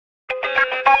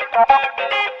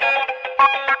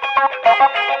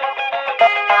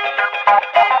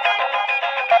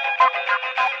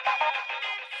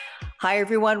Hi,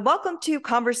 everyone. Welcome to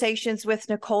Conversations with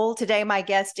Nicole. Today, my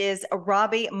guest is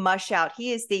Robby Maschhaupt.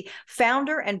 He is the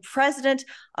founder and president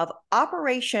of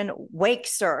Operation Wake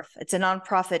Surf. It's a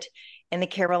nonprofit in the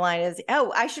Carolinas.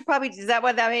 Oh, I should probably, is that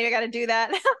what that means? I got to do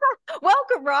that.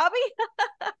 Welcome, Robby.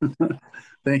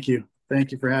 Thank you.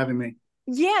 Thank you for having me.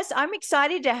 Yes, I'm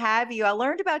excited to have you. I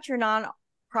learned about your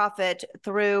nonprofit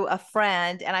through a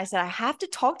friend, and I said, I have to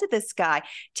talk to this guy.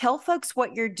 Tell folks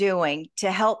what you're doing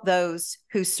to help those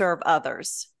who serve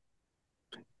others.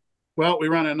 Well, we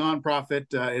run a nonprofit.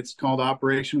 It's called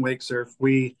Operation Wake Surf.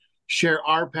 We share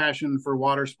our passion for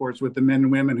water sports with the men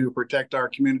and women who protect our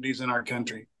communities and our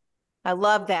country. I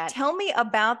love that. Tell me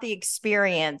about the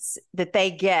experience that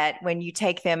they get when you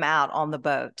take them out on the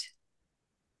boat.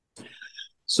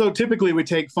 So typically we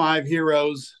take 5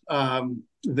 heroes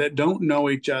that don't know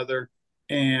each other,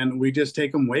 and we just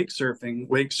take them wake surfing.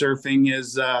 Wake surfing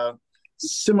is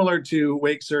similar to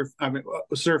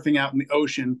surfing out in the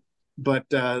ocean, but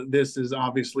this is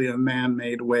obviously a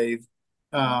man-made wave.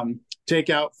 Take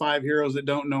out 5 heroes that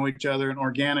don't know each other, and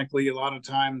organically, a lot of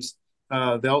times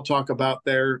they'll talk about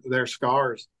their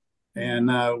scars,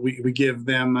 and we give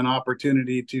them an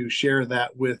opportunity to share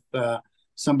that with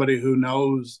somebody who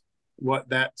knows what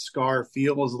that scar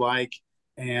feels like,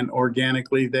 and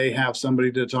organically they have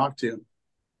somebody to talk to.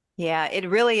 Yeah, it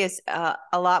really is a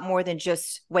lot more than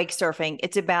just wake surfing.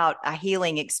 It's about a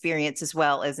healing experience as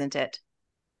well, isn't it?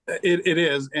 It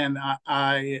is, and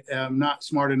I am not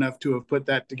smart enough to have put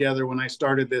that together when I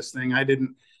started this thing. I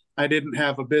didn't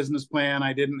have a business plan.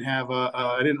 I didn't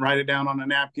write it down on a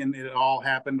napkin. It all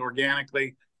happened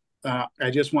organically. I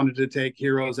just wanted to take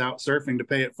heroes out surfing to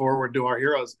pay it forward to our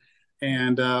heroes.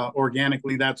 And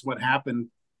organically, that's what happened.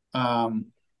 And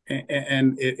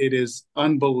it is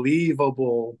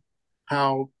unbelievable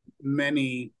how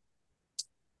many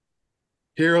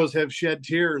heroes have shed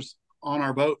tears on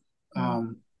our boat.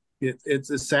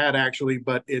 It's sad, actually,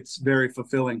 but it's very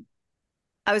fulfilling.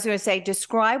 I was going to say,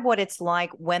 describe what it's like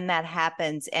when that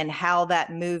happens and how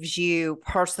that moves you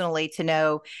personally to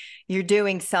know you're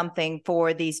doing something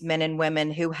for these men and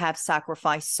women who have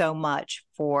sacrificed so much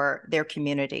for their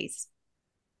communities.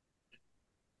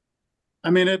 I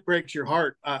mean, it breaks your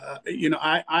heart.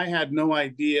 I had no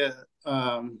idea.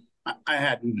 I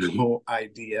had no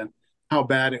idea how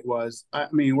bad it was. I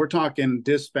mean, we're talking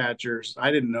dispatchers. I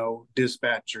didn't know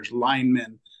dispatchers,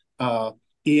 linemen,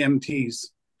 EMTs,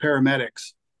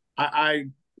 paramedics. I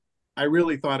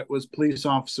really thought it was police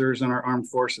officers and our armed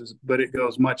forces, but it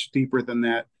goes much deeper than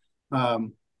that.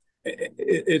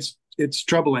 It's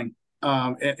troubling.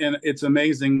 And it's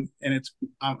amazing, and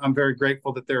I'm very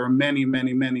grateful that there are many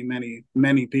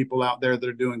people out there that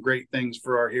are doing great things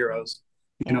for our heroes.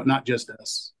 Yeah. Not just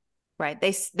us. Right.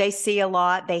 They see a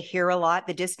lot, they hear a lot.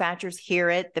 The dispatchers hear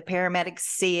it, the paramedics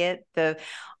see it, the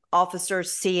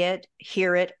officers see it,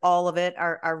 hear it, all of it.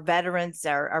 Our veterans,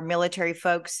 our military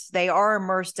folks, they are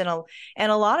immersed in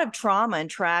a lot of trauma and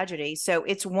tragedy. So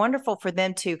it's wonderful for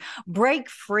them to break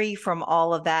free from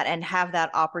all of that and have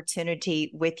that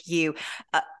opportunity with you.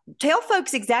 Tell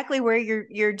folks exactly where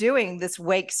you're doing this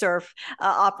wake surf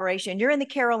operation. You're in the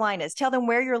Carolinas. Tell them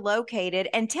where you're located,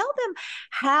 and tell them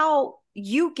how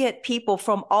you get people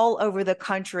from all over the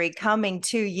country coming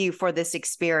to you for this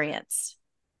experience.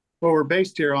 Well, we're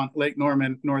based here on Lake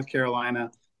Norman, North Carolina,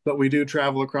 but we do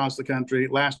travel across the country.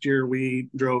 Last year, we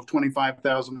drove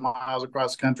 25,000 miles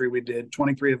across the country. We did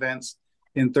 23 events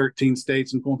in 13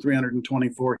 states and pulled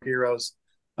 324 heroes.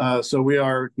 So we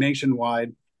are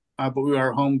nationwide, but we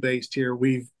are home based here.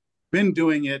 We've been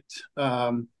doing it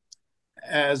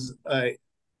as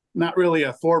not really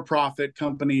a for-profit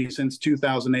company since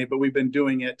 2008, but we've been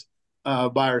doing it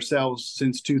by ourselves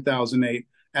since 2008.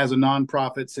 As a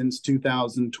nonprofit since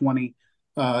 2020,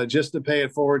 just to pay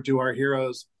it forward to our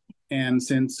heroes. And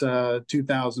since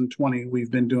 2020, we've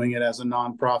been doing it as a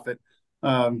nonprofit.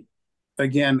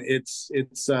 Again, it's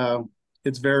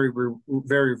very,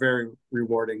 very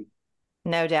rewarding.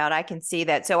 No doubt. I can see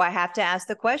that. So I have to ask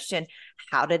the question,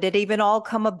 how did it even all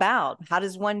come about? How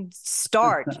does one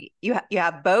start? You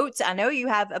have boats. I know you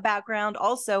have a background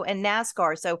also in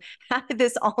NASCAR. So how did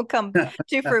this all come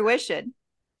to fruition?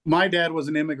 My dad was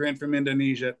an immigrant from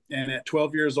Indonesia, and at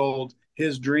 12 years old,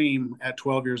 his dream at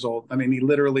 12 years old, I mean, he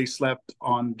literally slept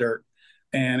on dirt.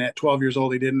 And at 12 years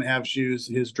old, he didn't have shoes.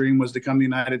 His dream was to come to the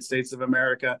United States of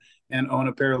America and own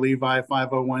a pair of Levi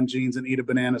 501 jeans and eat a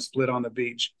banana split on the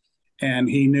beach. And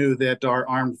he knew that our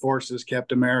armed forces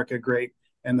kept America great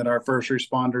and that our first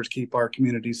responders keep our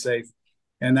communities safe.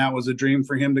 and that was a dream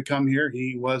for him to come here.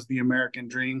 He was the American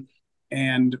dream,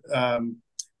 and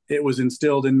it was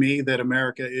instilled in me that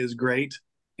America is great.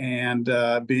 And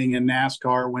being in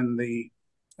NASCAR,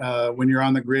 when you're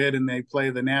on the grid and they play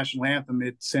the national anthem,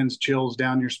 it sends chills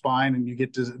down your spine, and you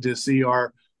get to see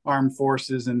our armed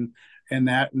forces and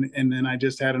that. And then I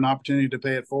just had an opportunity to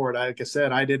pay it forward. Like I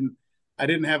said, I didn't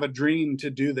have a dream to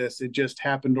do this. It just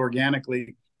happened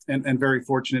organically, and very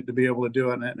fortunate to be able to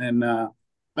do it. And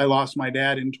I lost my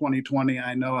dad in 2020.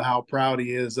 I know how proud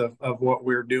he is of what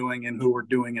we're doing and who we're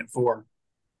doing it for.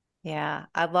 Yeah,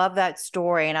 I love that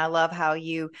story. And I love how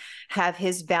you have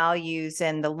his values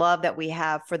and the love that we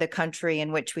have for the country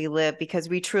in which we live, because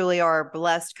we truly are a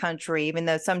blessed country, even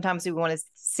though sometimes we want to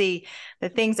see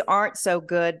that things aren't so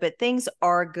good, but things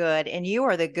are good. And you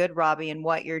are the good, Robby, in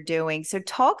what you're doing. So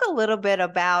talk a little bit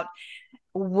about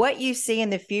what you see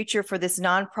in the future for this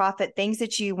nonprofit, things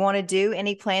that you want to do,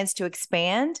 any plans to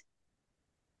expand?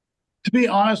 To be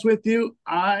honest with you,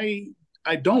 I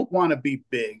don't want to be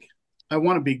big. I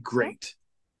want to be great.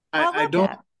 I I love don't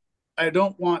that. I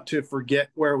don't want to forget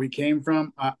where we came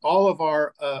from. All of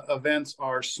our events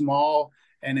are small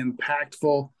and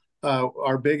impactful.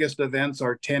 Our biggest events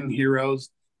are 10 heroes,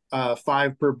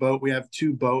 five per boat. We have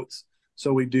two boats.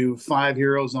 So we do 5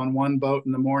 heroes on one boat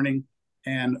in the morning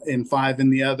and in five in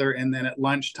the other. And then at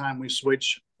lunchtime, we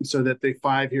switch so that the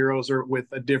 5 heroes are with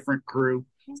a different crew,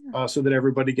 Yeah. so that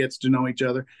everybody gets to know each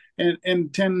other.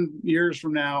 And 10 years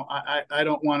from now, I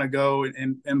don't want to go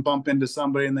and bump into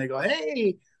somebody and they go,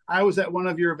 hey, I was at one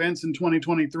of your events in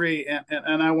 2023,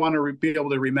 and I want to be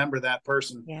able to remember that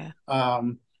person. Yeah.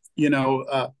 You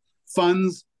know,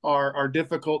 funds are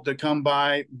difficult to come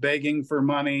by. Begging for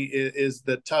money is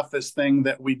the toughest thing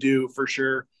that we do for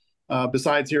sure,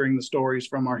 besides hearing the stories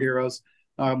from our heroes.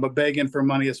 But begging for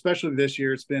money, especially this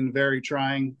year, it's been very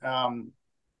trying.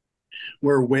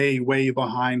 We're way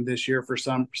behind this year for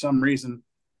some reason.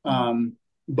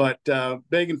 But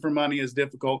begging for money is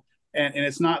difficult. And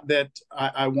it's not that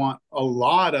I want a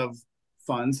lot of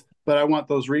funds, but I want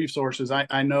those resources.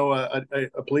 I know a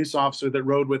police officer that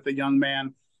rode with a young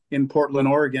man in Portland,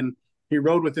 Oregon. He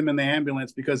rode with him in the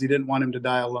ambulance because he didn't want him to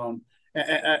die alone.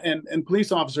 And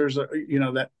police officers, you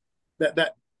know,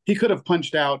 that he could have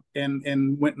punched out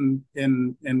and went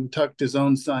and tucked his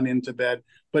own son into bed,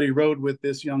 but he rode with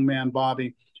this young man,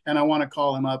 Bobby. And I want to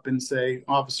call him up and say,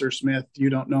 Officer Smith, you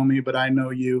don't know me, but I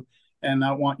know you. And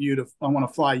I want to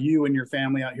fly you and your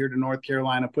family out here to North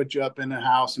Carolina, put you up in a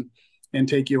house and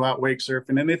take you out wake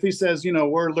surfing. And if he says, you know,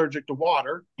 we're allergic to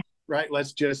water, right?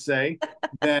 Let's just say,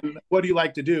 then what do you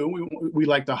like to do? We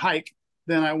like to hike.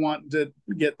 Then I want to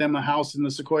get them a house in the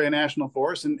Sequoia National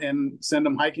Forest and send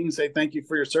them hiking and say, thank you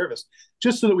for your service,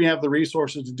 just so that we have the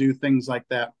resources to do things like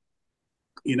that,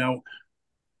 you know.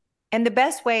 And the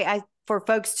best way for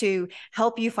folks to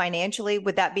help you financially,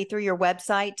 would that be through your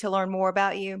website to learn more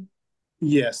about you?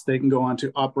 Yes, they can go on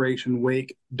to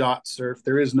operationwake.surf.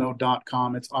 There is no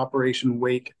 .com. It's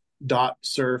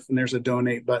operationwake.surf, and there's a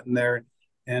donate button there.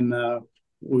 And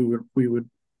we would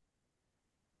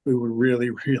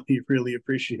really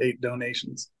appreciate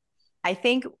donations. I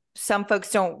think some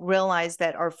folks don't realize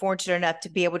that are fortunate enough to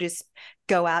be able to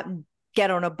go out and get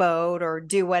on a boat or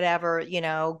do whatever, you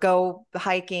know, go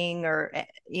hiking or,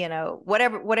 you know,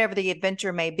 whatever the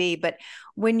adventure may be. But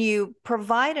when you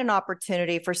provide an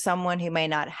opportunity for someone who may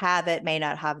not have it, may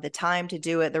not have the time to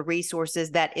do it, the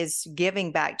resources that is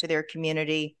giving back to their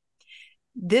community,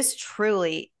 this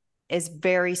truly is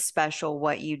very special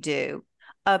what you do.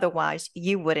 Otherwise,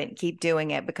 you wouldn't keep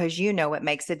doing it because you know it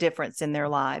makes a difference in their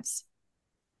lives.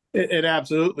 It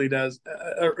absolutely does.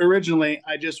 Originally,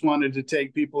 I just wanted to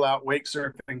take people out wake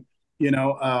surfing. You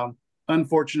know,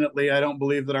 unfortunately, I don't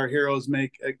believe that our heroes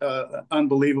make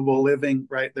unbelievable living.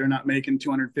 Right? They're not making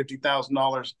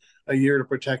 $250,000 a year to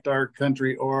protect our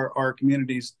country or our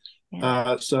communities.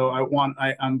 Yeah. So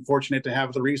I'm fortunate to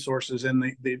have the resources and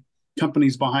the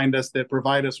companies behind us that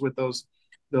provide us with those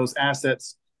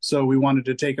assets. So we wanted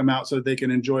to take them out so they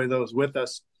can enjoy those with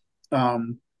us.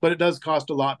 But it does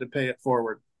cost a lot to pay it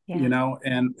forward. Yeah. You know,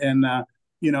 and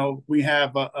you know, we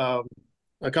have a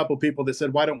couple of people that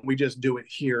said, why don't we just do it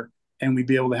here, and we'd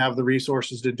be able to have the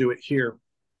resources to do it here.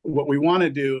 What we want to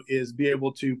do is be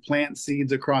able to plant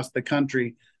seeds across the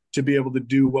country to be able to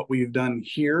do what we've done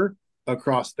here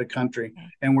across the country.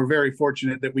 And we're very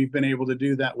fortunate that we've been able to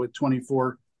do that with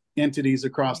 24 entities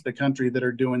across the country that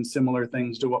are doing similar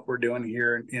things to what we're doing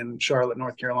here in Charlotte,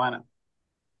 North Carolina.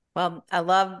 Well, I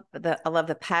love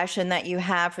the passion that you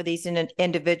have for these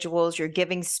individuals, your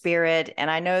giving spirit,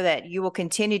 and I know that you will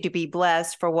continue to be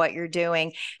blessed for what you're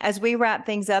doing. As we wrap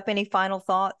things up, any final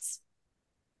thoughts?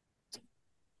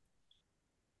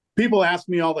 People ask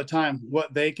me all the time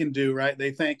what they can do, right? They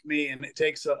thank me, and it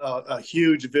takes a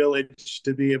huge village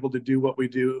to be able to do what we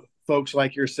do. Folks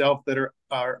like yourself that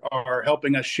are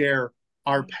helping us share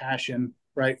our passion,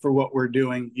 right, for what we're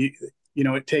doing. You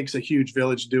know, it takes a huge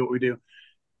village to do what we do.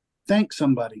 Thank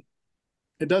somebody.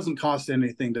 It doesn't cost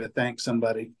anything to thank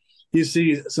somebody. You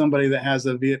see somebody that has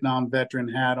a Vietnam veteran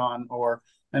hat on, or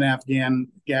an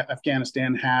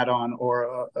Afghanistan hat on,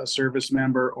 or a service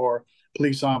member, or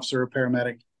police officer or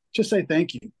paramedic, just say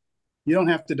thank you. You don't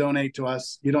have to donate to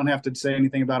us. You don't have to say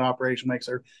anything about Operation Wake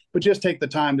Surf, but just take the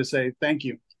time to say thank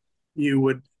you. You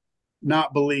would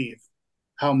not believe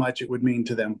how much it would mean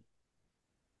to them.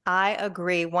 I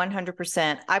agree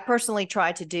 100%. I personally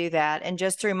try to do that. And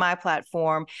just through my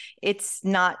platform, it's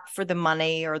not for the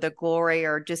money or the glory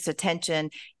or just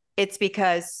attention. It's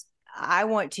because I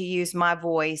want to use my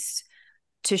voice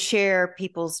to share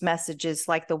people's messages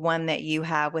like the one that you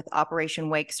have with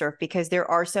Operation Wake Surf, because there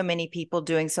are so many people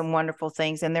doing some wonderful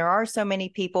things. And there are so many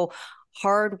people,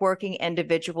 hardworking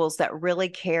individuals that really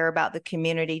care about the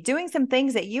community, doing some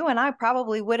things that you and I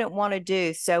probably wouldn't want to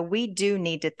do. So we do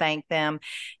need to thank them.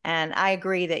 And I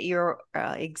agree that you're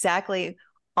exactly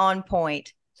on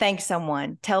point. Thank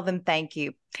someone, tell them thank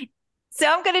you. So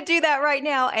I'm going to do that right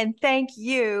now. And thank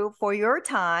you for your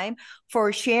time,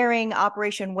 for sharing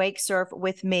Operation Wake Surf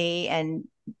with me and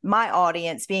my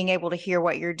audience, being able to hear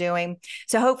what you're doing.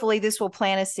 So hopefully this will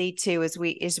plant a seed too as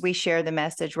we share the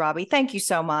message. Robby, thank you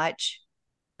so much.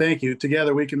 Thank you.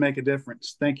 Together we can make a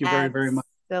difference. Thank you very, very much.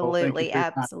 Absolutely,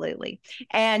 absolutely.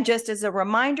 And just as a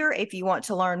reminder, if you want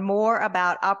to learn more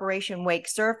about Operation Wake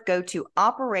Surf, go to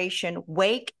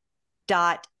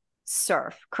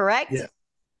operationwake.surf, correct? Yes.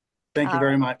 Thank you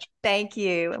very much. Thank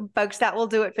you. Folks, that will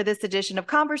do it for this edition of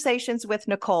Conversations with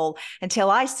Nicole. Until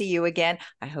I see you again,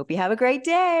 I hope you have a great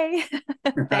day.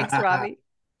 Thanks, Robby.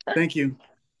 Thank you.